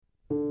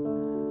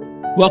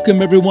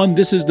Welcome everyone,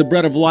 this is The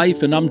Bread of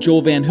Life and I'm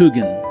Joel Van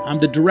Hoogen. I'm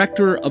the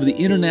director of the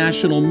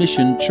International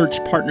Mission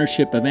Church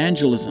Partnership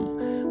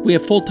Evangelism. We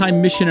have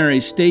full-time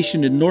missionaries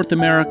stationed in North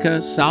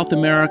America, South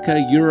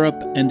America,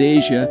 Europe, and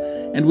Asia,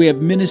 and we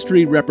have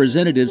ministry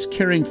representatives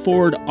carrying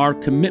forward our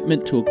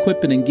commitment to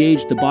equip and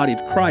engage the body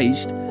of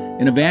Christ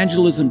in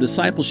evangelism,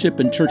 discipleship,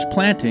 and church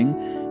planting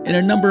in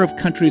a number of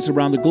countries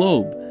around the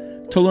globe.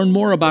 To learn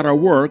more about our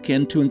work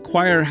and to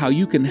inquire how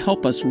you can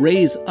help us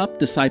raise up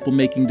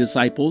disciple-making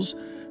disciples,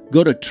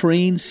 go to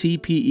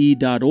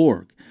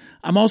traincpe.org.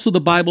 I'm also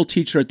the Bible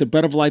teacher at the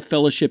Bread of Life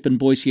Fellowship in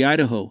Boise,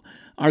 Idaho.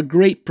 Our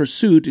great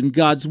pursuit in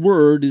God's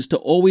Word is to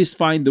always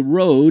find the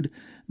road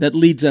that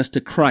leads us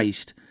to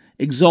Christ,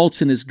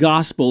 exalts in His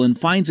gospel, and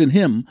finds in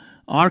Him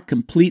our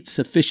complete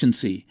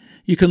sufficiency.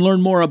 You can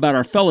learn more about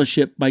our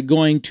fellowship by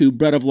going to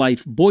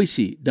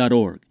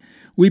breadoflifeboise.org.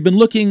 We've been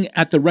looking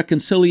at the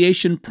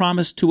reconciliation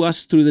promised to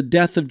us through the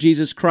death of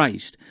Jesus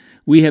Christ.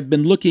 We have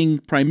been looking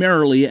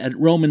primarily at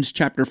Romans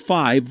chapter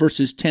 5,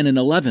 verses 10 and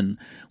 11,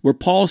 where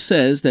Paul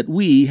says that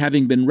we,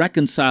 having been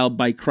reconciled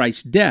by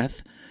Christ's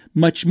death,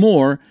 much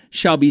more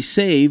shall be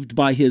saved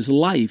by His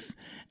life.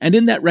 And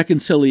in that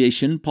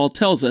reconciliation, Paul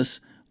tells us,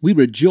 we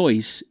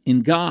rejoice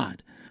in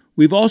God.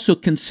 We've also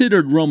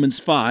considered Romans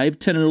 5,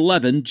 10 and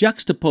 11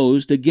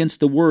 juxtaposed against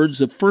the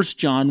words of 1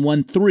 John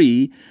 1,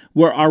 3,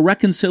 where our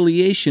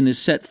reconciliation is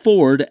set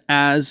forward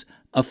as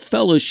a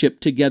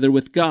fellowship together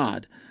with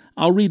God.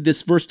 I'll read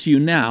this verse to you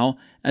now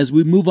as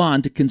we move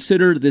on to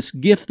consider this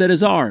gift that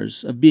is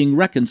ours of being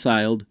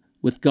reconciled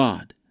with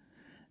God.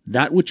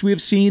 That which we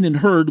have seen and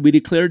heard we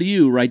declare to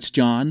you, writes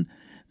John,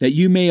 that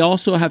you may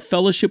also have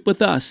fellowship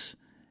with us.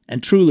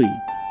 And truly,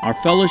 our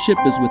fellowship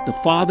is with the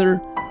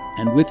Father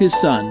and with His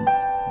Son,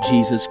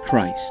 Jesus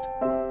Christ.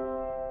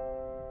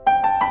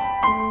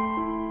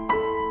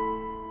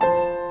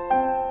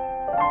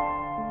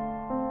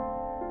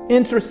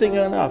 Interesting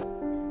enough,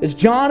 as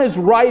John is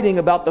writing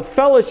about the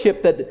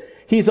fellowship that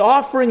he's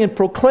offering and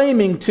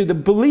proclaiming to the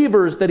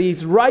believers that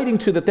he's writing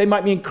to, that they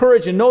might be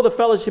encouraged and know the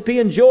fellowship he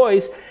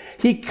enjoys,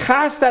 he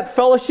casts that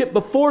fellowship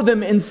before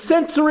them in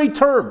sensory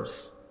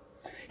terms.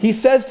 He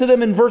says to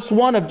them in verse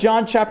 1 of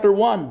John chapter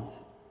 1,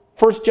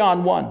 1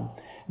 John 1,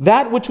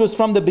 that which was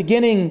from the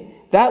beginning,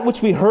 that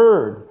which we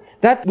heard,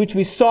 that which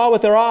we saw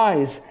with our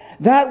eyes,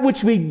 that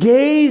which we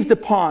gazed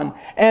upon,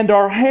 and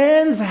our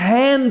hands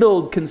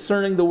handled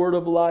concerning the word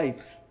of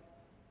life.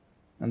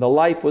 And the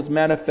life was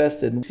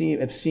manifested, and we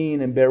have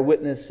seen and bear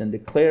witness and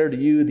declare to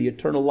you the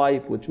eternal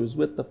life which was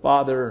with the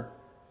Father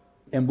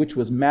and which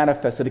was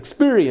manifested,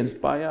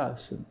 experienced by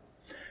us. And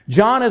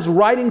John is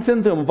writing to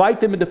them to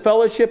invite them into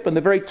fellowship, and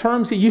the very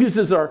terms he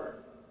uses are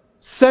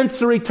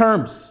sensory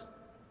terms.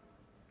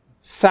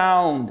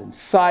 Sound and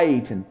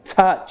sight and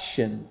touch.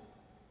 And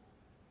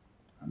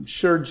I'm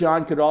sure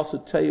John could also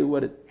tell you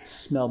what it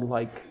smelled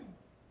like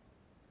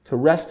to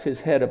rest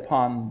his head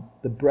upon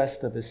the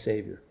breast of his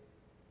Savior.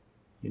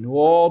 You know,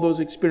 all those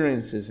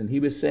experiences, and he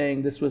was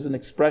saying this was an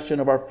expression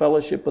of our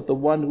fellowship with the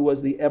one who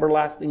was the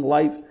everlasting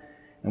life,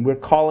 and we're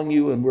calling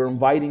you and we're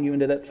inviting you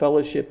into that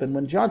fellowship. And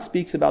when John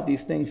speaks about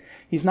these things,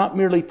 he's not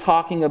merely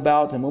talking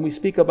about, and when we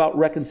speak about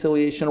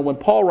reconciliation, or when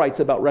Paul writes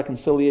about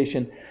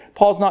reconciliation,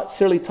 Paul's not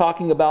necessarily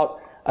talking about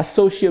a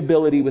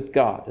sociability with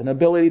God, an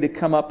ability to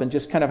come up and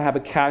just kind of have a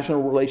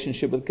casual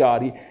relationship with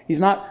God. He's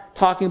not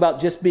talking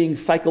about just being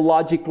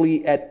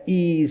psychologically at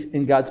ease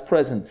in God's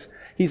presence.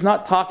 He's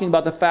not talking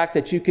about the fact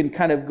that you can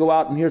kind of go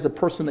out and here's a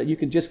person that you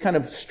can just kind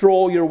of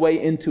stroll your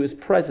way into His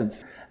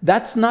presence.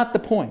 That's not the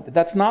point.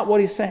 That's not what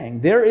he's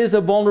saying. There is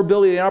a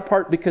vulnerability in our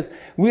part because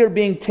we are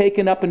being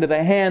taken up into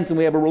the hands and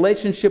we have a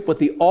relationship with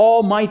the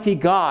Almighty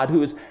God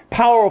who is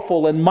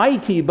powerful and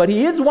mighty, but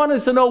He is wanting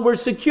us to know we're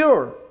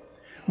secure.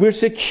 We're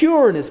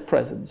secure in His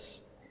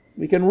presence.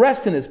 We can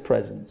rest in His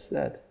presence.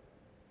 That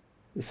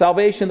the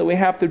salvation that we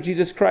have through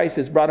Jesus Christ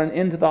has brought an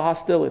end to the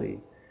hostility.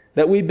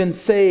 That we've been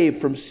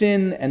saved from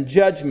sin and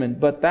judgment,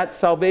 but that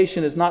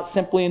salvation is not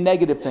simply a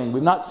negative thing.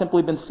 We've not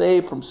simply been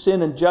saved from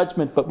sin and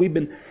judgment, but we've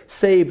been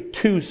saved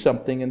to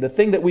something. And the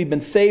thing that we've been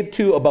saved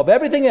to above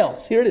everything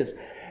else, here it is,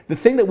 the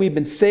thing that we've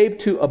been saved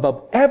to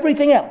above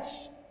everything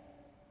else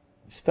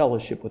is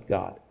fellowship with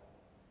God.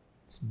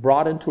 It's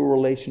brought into a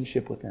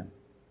relationship with Him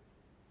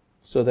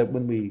so that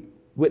when we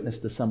witness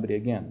to somebody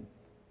again,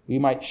 we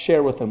might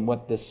share with them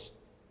what this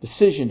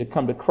decision to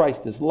come to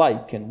Christ is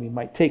like, and we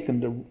might take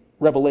them to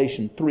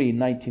Revelation 3,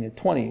 19 and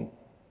 20,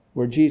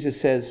 where Jesus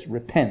says,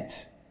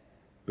 repent.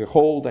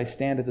 Behold, I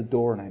stand at the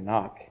door and I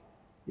knock.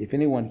 If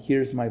anyone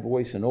hears my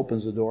voice and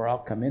opens the door, I'll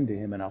come into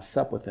him and I'll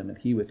sup with him and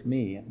he with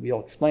me. And we'll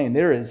explain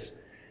there is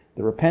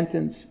the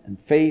repentance and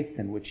faith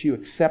in which you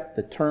accept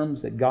the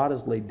terms that God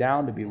has laid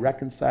down to be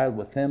reconciled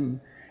with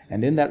Him.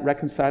 And in that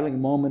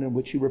reconciling moment in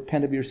which you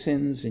repent of your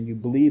sins and you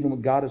believe in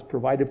what God has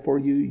provided for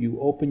you, you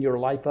open your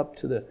life up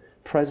to the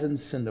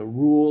presence and the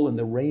rule and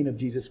the reign of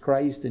Jesus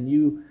Christ, and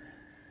you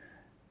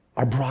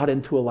are brought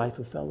into a life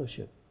of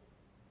fellowship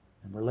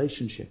and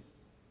relationship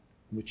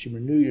in which you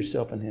renew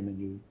yourself in Him and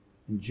you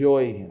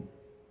enjoy Him.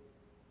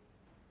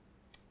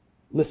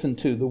 Listen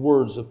to the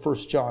words of 1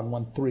 John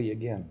 1:3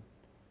 again.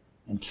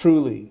 And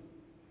truly,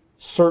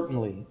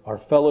 certainly, our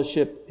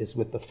fellowship is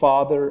with the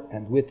Father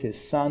and with His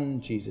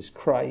Son, Jesus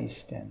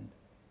Christ. And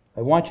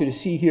I want you to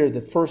see here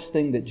the first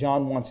thing that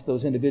John wants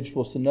those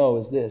individuals to know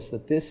is this,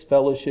 that this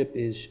fellowship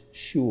is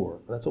sure.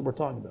 That's what we're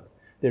talking about.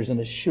 There's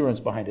an assurance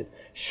behind it.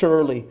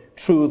 Surely,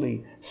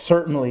 truly,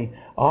 certainly,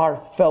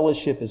 our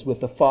fellowship is with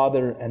the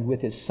Father and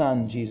with His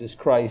Son, Jesus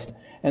Christ.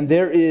 And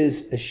there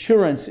is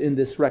assurance in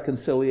this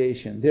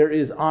reconciliation. There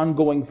is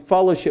ongoing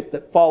fellowship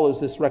that follows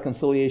this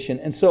reconciliation.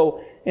 And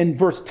so, in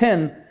verse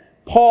 10,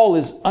 Paul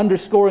is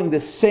underscoring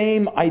this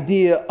same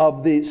idea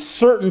of the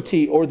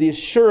certainty or the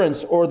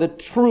assurance or the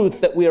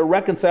truth that we are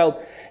reconciled.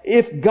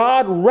 If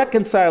God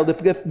reconciled,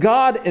 if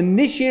God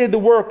initiated the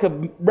work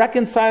of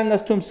reconciling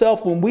us to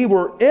Himself when we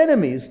were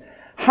enemies,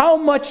 how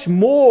much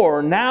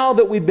more now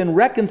that we've been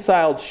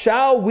reconciled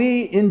shall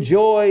we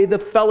enjoy the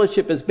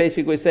fellowship, is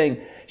basically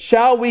saying.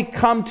 Shall we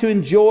come to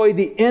enjoy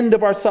the end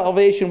of our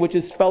salvation, which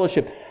is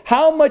fellowship?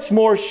 How much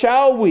more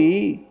shall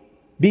we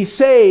be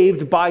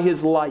saved by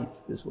His life,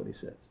 is what he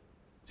says.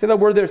 See that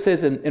word there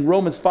says in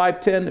Romans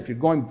 5:10, if you're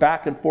going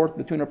back and forth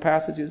between our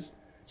passages.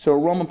 So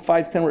Romans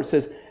 5:10 where it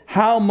says,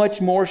 how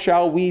much more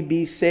shall we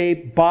be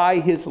saved by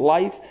His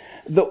life?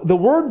 The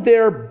word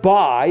there,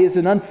 by, is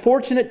an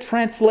unfortunate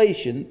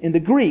translation in the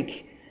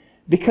Greek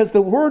because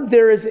the word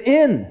there is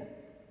in.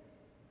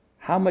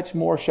 How much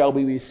more shall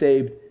we be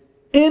saved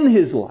in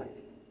His life?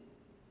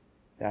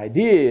 The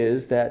idea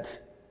is that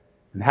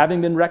having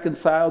been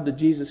reconciled to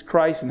Jesus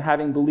Christ and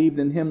having believed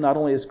in Him, not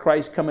only has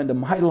Christ come into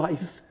my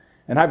life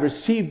and I've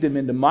received Him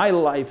into my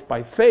life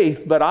by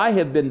faith, but I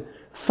have been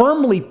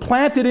firmly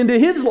planted into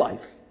His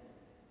life.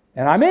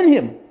 And I'm in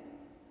Him.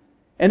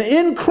 And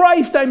in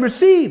Christ I'm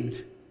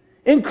received.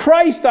 In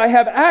Christ I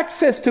have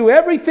access to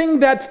everything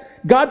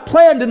that God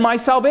planned in my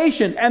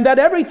salvation. And that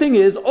everything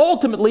is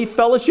ultimately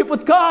fellowship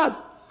with God.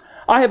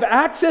 I have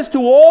access to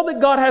all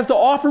that God has to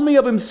offer me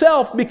of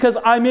Himself because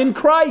I'm in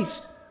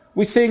Christ.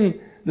 We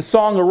sing the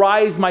song,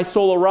 Arise, My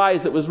Soul,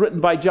 Arise, that was written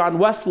by John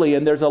Wesley.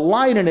 And there's a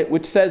line in it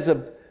which says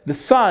of the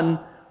Son,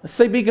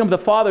 speaking of the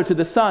Father to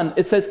the Son,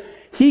 it says,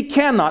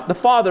 the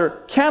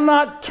Father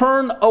cannot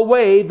turn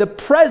away the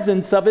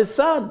presence of His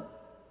Son.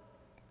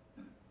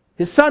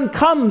 His Son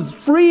comes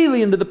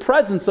freely into the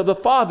presence of the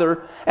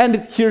Father, and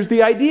here's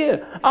the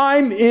idea.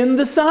 I'm in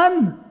the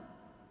Son.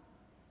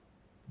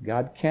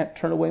 God can't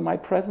turn away my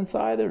presence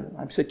either.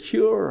 I'm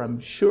secure, I'm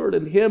assured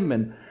in Him,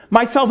 and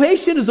my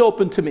salvation is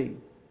open to me.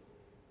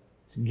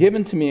 It's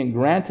given to me and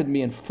granted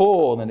me in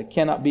full, and it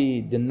cannot be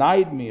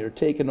denied me or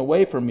taken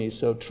away from me.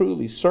 So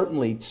truly,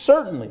 certainly,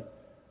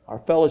 our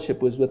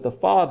fellowship was with the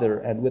Father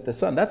and with the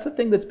Son. That's the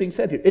thing that's being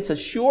said here. It's a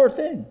sure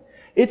thing.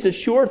 It's a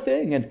sure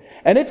thing. And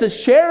it's a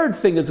shared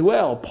thing as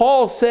well.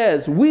 Paul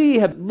says,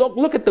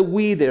 look at the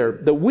we there.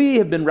 The we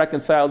have been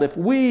reconciled. If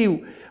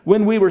we,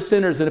 when we were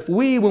sinners, and if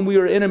we, when we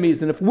were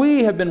enemies, and if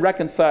we have been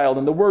reconciled,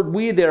 and the word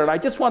we there. And I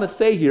just want to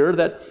say here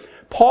that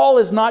Paul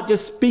is not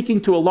just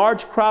speaking to a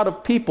large crowd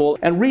of people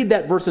and read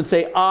that verse and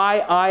say,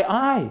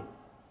 I.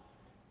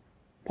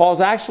 Paul's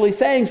actually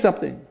saying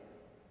something.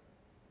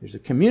 There's a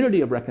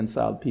community of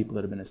reconciled people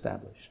that have been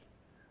established.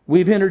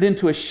 We've entered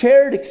into a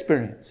shared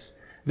experience.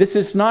 This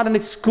is not an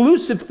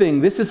exclusive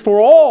thing. This is for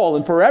all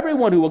and for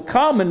everyone who will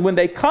come. And when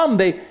they come,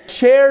 they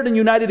shared and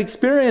united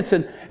experience.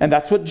 And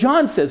that's what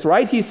John says,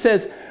 right? He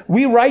says,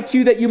 we write to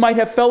you that you might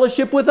have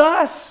fellowship with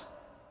us.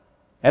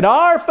 And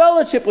our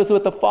fellowship was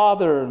with the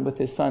Father and with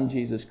His Son,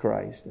 Jesus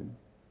Christ. And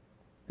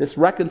this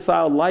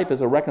reconciled life is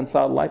a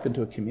reconciled life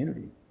into a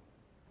community,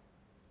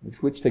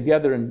 which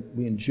together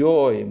we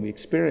enjoy and we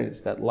experience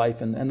that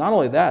life. And not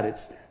only that,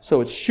 it's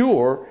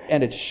sure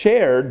and it's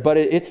shared, but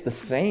it's the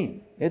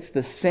same. It's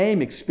the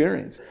same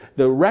experience.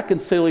 The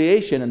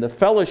reconciliation and the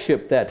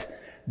fellowship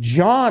that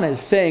John is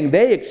saying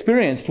they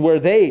experienced, where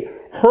they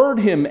heard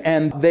Him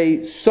and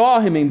they saw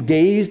Him and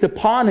gazed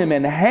upon Him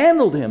and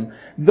handled Him,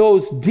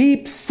 those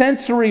deep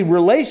sensory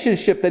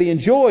relationship that he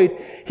enjoyed,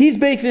 he's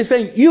basically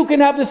saying you can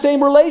have the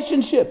same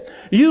relationship.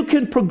 You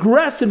can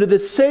progress into the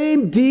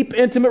same deep,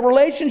 intimate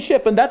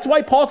relationship. And that's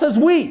why Paul says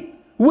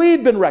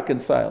we've been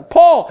reconciled.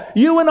 Paul,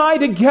 you and I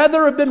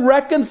together have been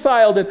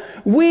reconciled, and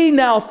we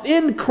now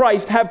in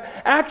Christ have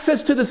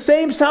access to the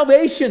same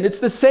salvation. It's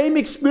the same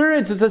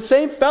experience. It's the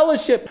same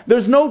fellowship.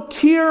 There's no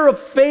tier of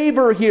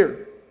favor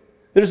here.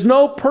 There's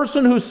no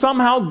person who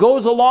somehow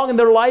goes along in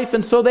their life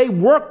and so they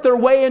work their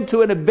way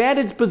into an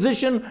advantaged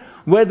position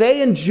where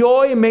they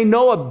enjoy and may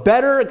know a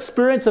better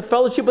experience of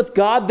fellowship with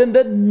God than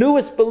the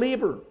newest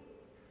believer.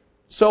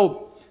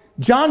 So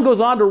John goes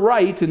on to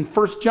write in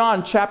 1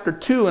 John chapter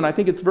 2, and I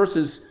think it's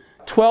verses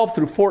 12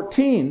 through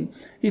 14.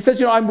 He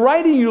says, I'm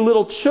writing you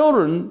little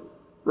children,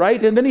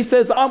 right? And then he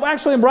says,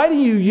 I'm writing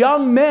you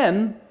young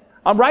men.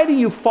 I'm writing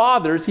you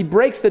fathers. He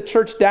breaks the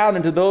church down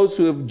into those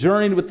who have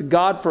journeyed with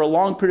God for a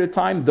long period of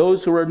time,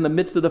 those who are in the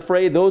midst of the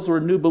fray, those who are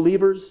new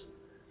believers.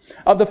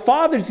 Of the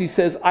fathers, he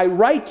says, I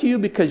write to you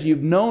because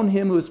you've known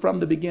Him who is from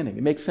the beginning.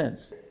 It makes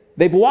sense.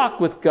 They've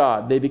walked with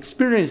God. They've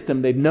experienced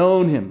Him. They've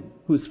known Him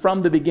who's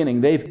from the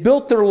beginning. They've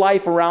built their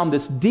life around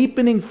this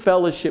deepening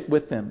fellowship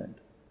with Him. And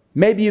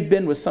maybe you've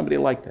been with somebody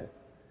like that.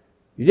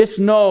 You just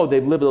know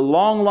they've lived a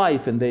long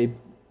life, and they've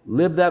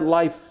lived that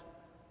life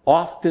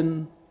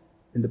often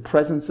in the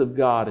presence of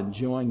God,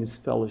 enjoying His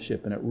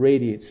fellowship, and it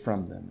radiates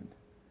from them.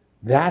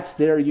 That's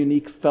their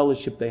unique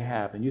fellowship they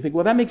have. And you think,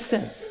 well, that makes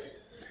sense.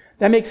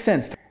 That makes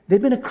sense.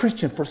 They've been a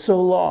Christian for so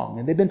long,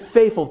 and they've been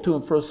faithful to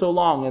Him for so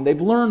long, and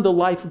they've learned the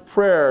life of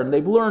prayer, and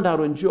they've learned how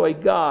to enjoy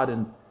God.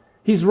 And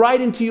He's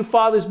writing to you,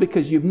 fathers,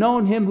 because you've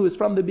known Him who is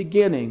from the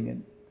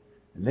beginning.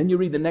 And then you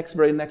read the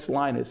very next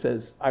line. It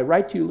says, I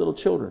write to you, little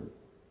children,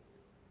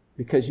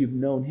 because you've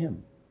known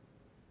Him.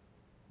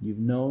 You've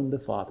known the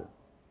Father.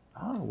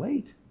 Oh,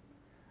 wait.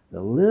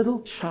 The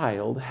little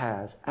child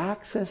has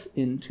access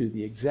into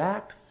the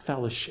exact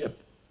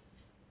fellowship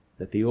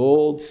that the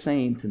old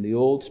saint and the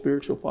old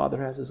spiritual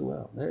father has as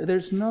well.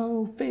 There's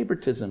no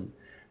favoritism.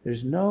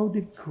 There's no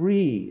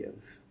degree of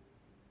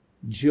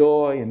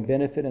joy and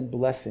benefit and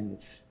blessing.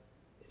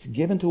 It's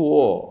given to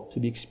all, to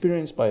be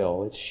experienced by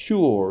all. It's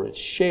sure, it's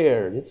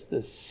shared, it's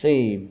the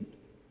same.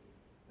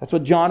 That's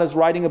what John is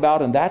writing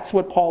about, and that's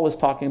what Paul is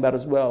talking about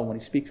as well when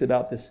he speaks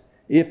about this.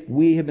 If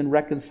we have been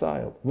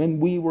reconciled, when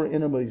we were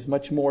enemies,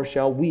 much more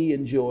shall we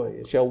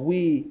enjoy, shall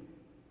we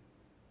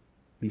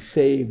be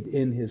saved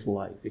in His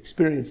life,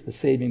 experience the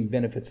saving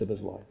benefits of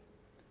His life.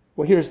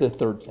 Well, here's the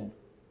third thing.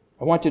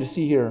 I want you to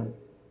see here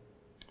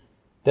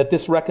that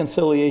this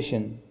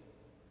reconciliation,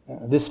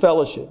 this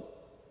fellowship,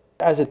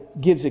 as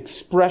it gives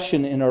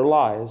expression in our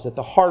lives, at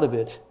the heart of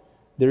it,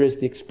 there is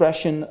the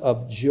expression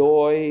of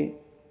joy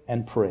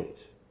and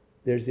praise.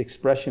 There's the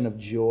expression of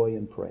joy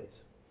and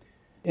praise.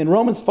 In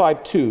Romans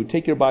 5:2,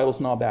 take your Bibles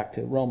now back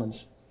to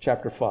Romans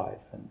chapter 5.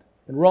 And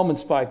in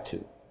Romans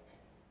 5:2,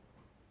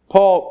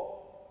 Paul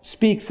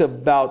speaks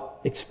about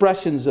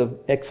expressions of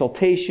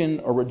exultation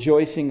or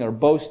rejoicing or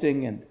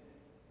boasting. And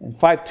in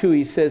 5:2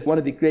 he says one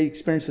of the great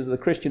experiences of the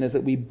Christian is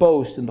that we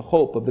boast in the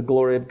hope of the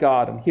glory of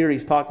God. And here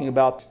he's talking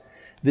about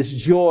this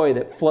joy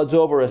that floods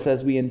over us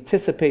as we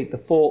anticipate the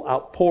full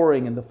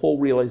outpouring and the full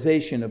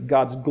realization of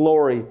God's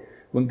glory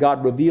when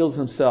God reveals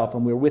Himself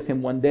and we're with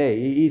Him one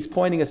day. He's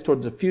pointing us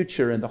towards the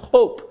future and the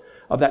hope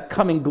of that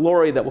coming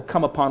glory that will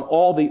come upon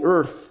all the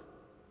earth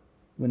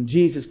when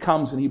Jesus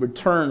comes and He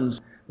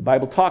returns. The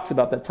Bible talks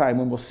about that time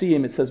when we'll see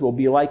Him. It says we'll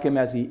be like Him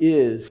as He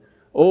is.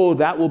 Oh,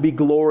 that will be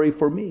glory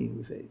for me,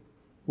 we say.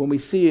 When we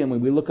see Him,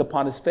 when we look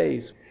upon His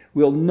face,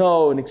 we'll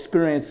know and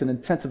experience an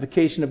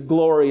intensification of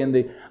glory, and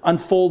the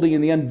unfolding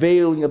and the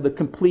unveiling of the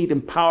complete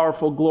and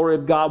powerful glory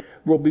of God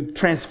will be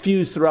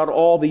transfused throughout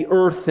all the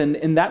earth. And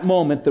in that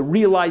moment, the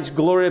realized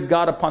glory of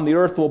God upon the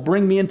earth will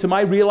bring me into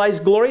my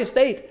realized glorious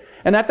state.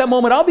 And at that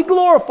moment, I'll be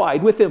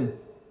glorified with Him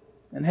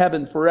in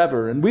heaven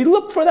forever. And we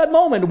look for that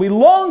moment. We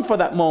long for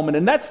that moment.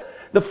 And that's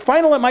the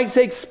final, I might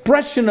say,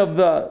 expression of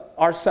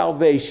our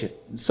salvation.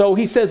 So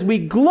he says we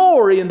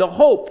glory in the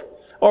hope,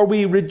 or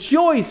we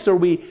rejoice, or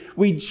we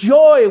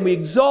joy and we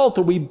exult,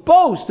 or we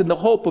boast in the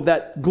hope of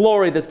that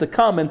glory that's to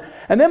come. And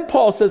then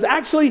Paul says,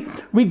 actually,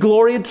 we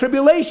glory in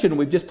tribulation.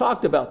 We've just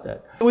talked about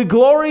that. We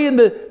glory in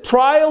the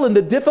trial and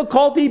the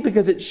difficulty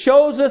because it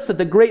shows us that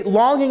the great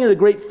longing and the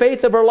great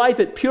faith of our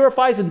life, it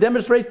purifies and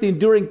demonstrates the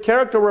enduring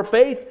character of our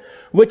faith,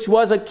 which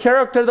was a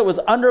character that was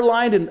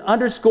underlined and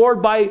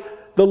underscored by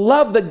the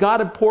love that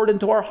God had poured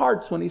into our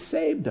hearts when He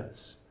saved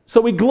us.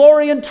 So we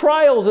glory in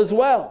trials as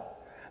well.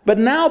 But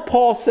now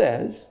Paul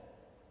says,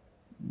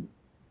 in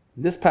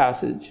this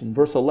passage in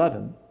verse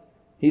 11,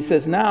 he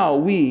says, now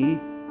we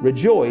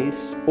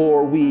rejoice,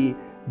 or we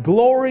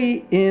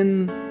glory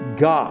in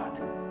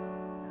God.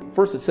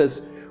 First it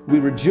says we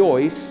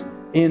rejoice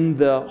in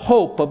the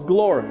hope of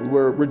glory.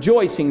 We're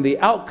rejoicing the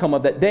outcome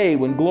of that day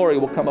when glory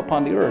will come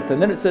upon the earth. And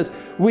then it says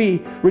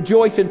we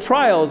rejoice in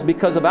trials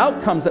because of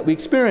outcomes that we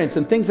experience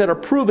and things that are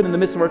proven in the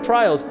midst of our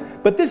trials.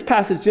 But this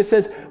passage just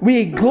says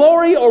we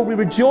glory, or we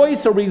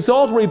rejoice, or we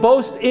exalt, or we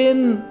boast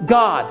in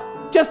God.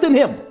 Just in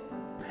Him.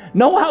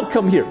 No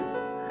outcome here.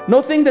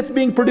 No thing that's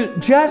being produced.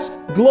 Just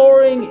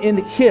glorying in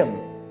Him.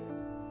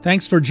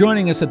 Thanks for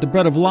joining us at the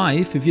Bread of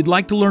Life. If you'd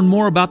like to learn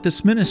more about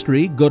this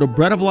ministry, go to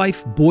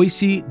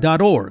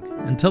breadoflifeboise.org.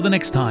 Until the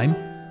next time,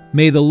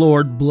 may the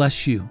Lord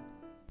bless you.